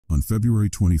On February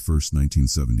 21,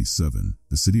 1977,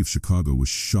 the city of Chicago was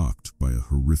shocked by a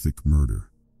horrific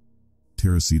murder.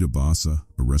 Teresita Basa,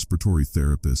 a respiratory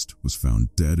therapist, was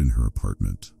found dead in her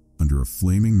apartment, under a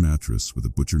flaming mattress with a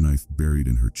butcher knife buried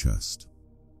in her chest.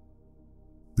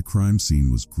 The crime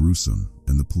scene was gruesome,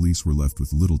 and the police were left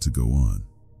with little to go on.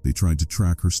 They tried to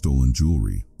track her stolen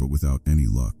jewelry, but without any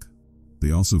luck.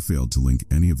 They also failed to link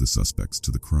any of the suspects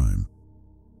to the crime.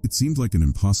 It seemed like an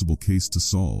impossible case to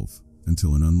solve,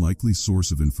 until an unlikely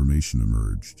source of information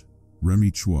emerged.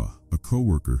 Remy Chua, a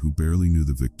co-worker who barely knew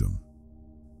the victim.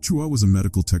 Chua was a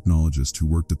medical technologist who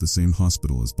worked at the same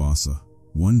hospital as Basa.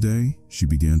 One day, she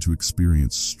began to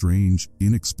experience strange,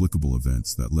 inexplicable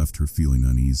events that left her feeling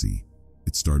uneasy.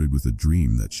 It started with a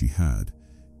dream that she had,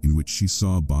 in which she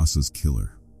saw Basa's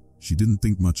killer. She didn't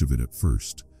think much of it at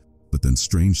first, but then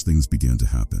strange things began to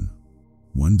happen.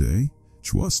 One day,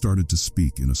 Chua started to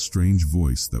speak in a strange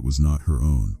voice that was not her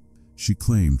own. She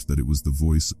claimed that it was the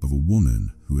voice of a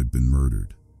woman who had been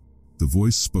murdered. The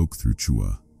voice spoke through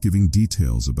Chua, giving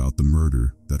details about the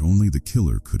murder that only the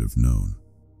killer could have known.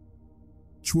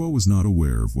 Chua was not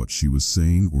aware of what she was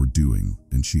saying or doing,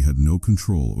 and she had no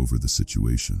control over the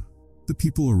situation. The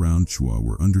people around Chua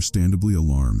were understandably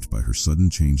alarmed by her sudden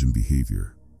change in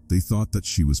behavior. They thought that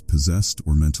she was possessed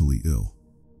or mentally ill.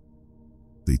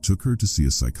 They took her to see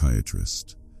a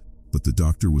psychiatrist, but the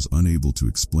doctor was unable to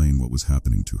explain what was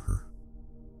happening to her.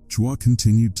 Chua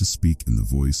continued to speak in the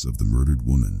voice of the murdered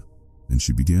woman, and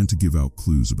she began to give out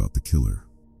clues about the killer.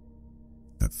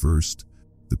 At first,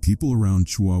 the people around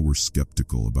Chua were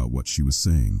skeptical about what she was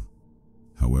saying.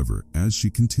 However, as she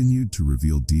continued to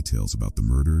reveal details about the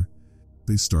murder,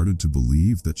 they started to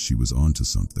believe that she was onto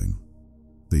something.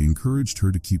 They encouraged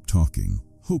her to keep talking,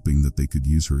 hoping that they could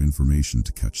use her information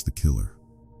to catch the killer.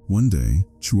 One day,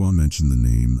 Chua mentioned the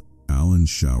name Alan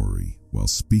Showery while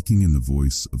speaking in the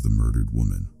voice of the murdered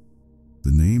woman.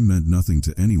 The name meant nothing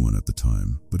to anyone at the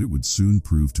time, but it would soon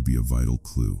prove to be a vital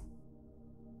clue.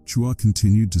 Chua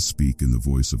continued to speak in the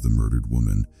voice of the murdered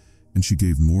woman, and she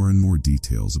gave more and more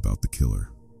details about the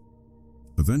killer.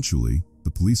 Eventually,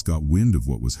 the police got wind of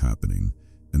what was happening,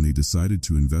 and they decided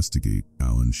to investigate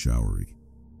Alan Showery.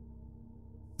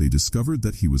 They discovered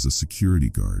that he was a security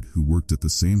guard who worked at the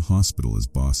same hospital as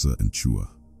Basa and Chua.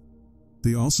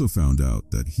 They also found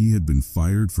out that he had been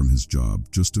fired from his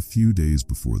job just a few days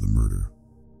before the murder.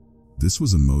 This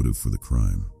was a motive for the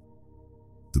crime.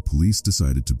 The police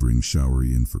decided to bring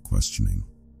Showery in for questioning.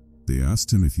 They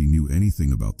asked him if he knew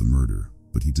anything about the murder,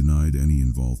 but he denied any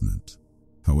involvement.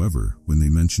 However, when they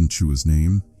mentioned Chua's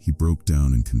name, he broke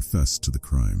down and confessed to the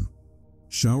crime.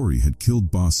 Showery had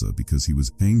killed Basa because he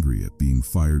was angry at being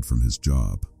fired from his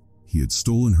job. He had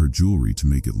stolen her jewelry to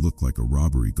make it look like a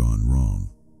robbery gone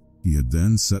wrong. He had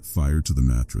then set fire to the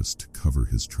mattress to cover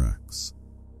his tracks.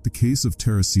 The case of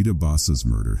Teresita Basa's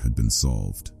murder had been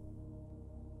solved,